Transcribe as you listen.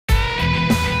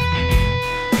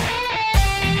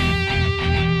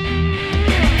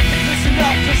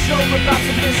about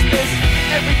to miss this.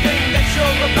 Everything that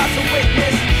you're about to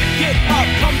witness. Get up,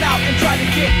 come out and try to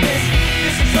get this.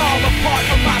 This is all a part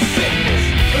of my sickness.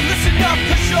 But listen up,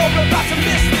 cause you're about to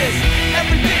miss this.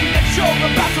 Everything that you're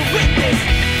about to witness.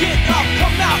 Get up,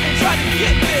 come out and try to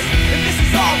get this. And this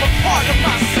is all a part of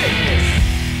my sickness.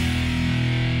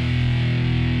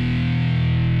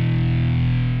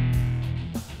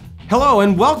 Hello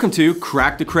and welcome to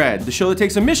Crack the Cred, the show that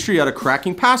takes a mystery out of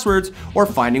cracking passwords or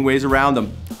finding ways around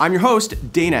them. I'm your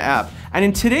host, Dana Epp, and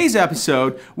in today's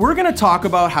episode, we're going to talk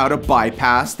about how to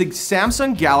bypass the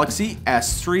Samsung Galaxy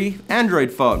S3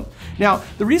 Android phone. Now,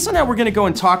 the reason that we're going to go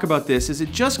and talk about this is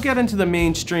it just got into the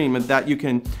mainstream of that you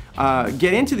can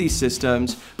get into these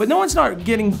systems, but no one's not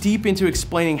getting deep into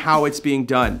explaining how it's being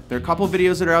done. There are a couple of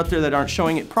videos that are out there that aren't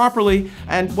showing it properly,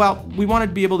 and well, we wanted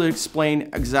to be able to explain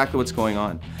exactly what's going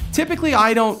on. Typically,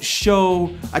 I don't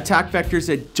show attack vectors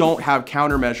that don't have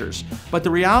countermeasures, but the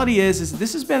reality is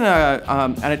this has been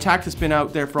an attack that's been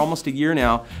out there for almost a year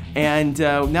now, and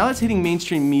now that's hitting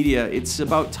mainstream media, it's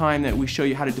about time that we show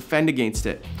you how to defend against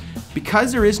it.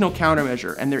 Because there is no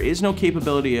countermeasure and there is no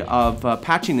capability of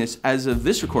patching this as of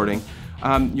this recording,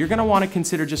 you're going to want to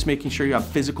consider just making sure you have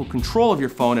physical control of your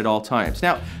phone at all times.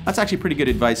 Now, that's actually pretty good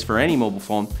advice for any mobile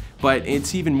phone, but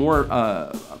it's even more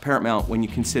paramount when you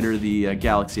consider the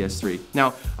Galaxy S3.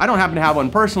 Now, I don't happen to have one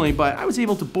personally, but I was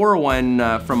able to borrow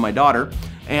one from my daughter,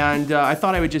 and I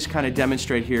thought I would just kind of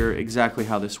demonstrate here exactly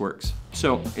how this works.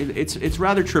 So it's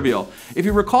rather trivial. If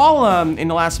you recall, in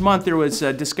the last month, there was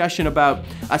a discussion about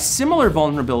a similar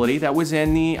vulnerability that was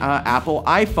in the Apple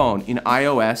iPhone in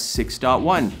iOS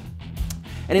 6.1.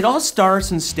 And it all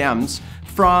starts and stems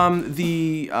from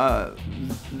the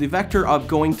vector of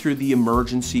going through the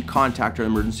emergency contact or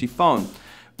emergency phone.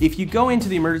 If you go into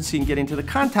the emergency and get into the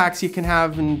contacts, you can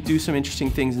have and do some interesting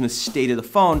things in the state of the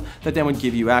phone that then would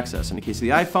give you access. In the case of the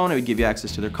iPhone, it would give you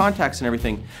access to their contacts and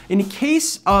everything. In the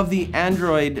case of the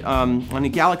Android on the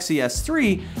Galaxy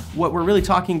S3, what we're really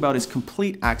talking about is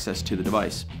complete access to the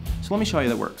device. So let me show you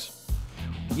how that works.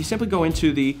 You simply go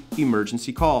into the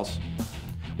emergency calls.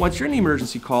 Once you're in the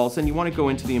emergency calls, then you want to go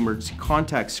into the emergency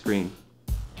contact screen.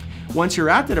 Once you're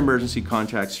at that emergency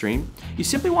contact screen, you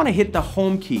simply want to hit the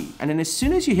home key. And then as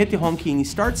soon as you hit the home key and you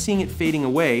start seeing it fading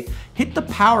away, hit the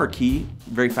power key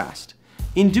very fast.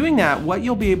 In doing that, what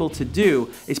you'll be able to do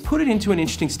is put it into an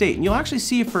interesting state. And you'll actually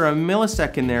see for a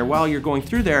millisecond there while you're going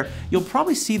through there, you'll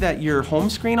probably see that your home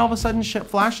screen all of a sudden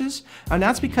flashes. And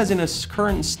that's because in a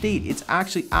current state, it's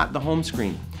actually at the home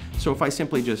screen. So if I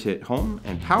simply just hit home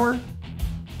and power,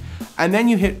 and then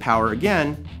you hit power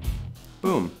again,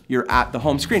 boom, you're at the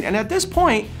home screen. And at this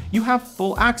point, you have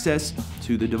full access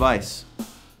to the device.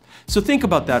 So think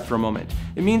about that for a moment.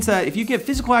 It means that if you get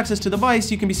physical access to the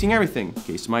device, you can be seeing everything. In the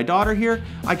case of my daughter here,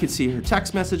 I could see her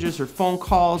text messages, her phone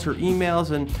calls, her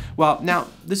emails, and well, now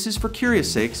this is for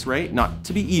curious sakes, right? Not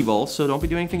to be evil, so don't be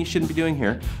doing anything you shouldn't be doing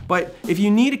here. But if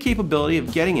you need a capability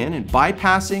of getting in and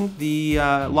bypassing the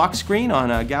lock screen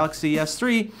on a Galaxy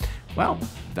S3, well,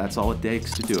 that's all it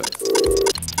takes to do it.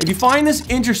 If you find this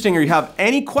interesting or you have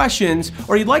any questions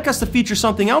or you'd like us to feature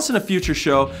something else in a future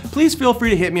show, please feel free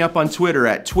to hit me up on Twitter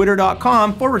at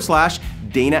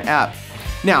twitter.com/Dana Epp.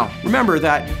 Now, remember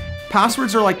that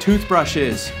passwords are like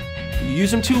toothbrushes. You use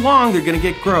them too long, they're gonna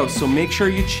get gross, so make sure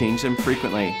you change them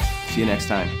frequently. See you next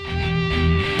time.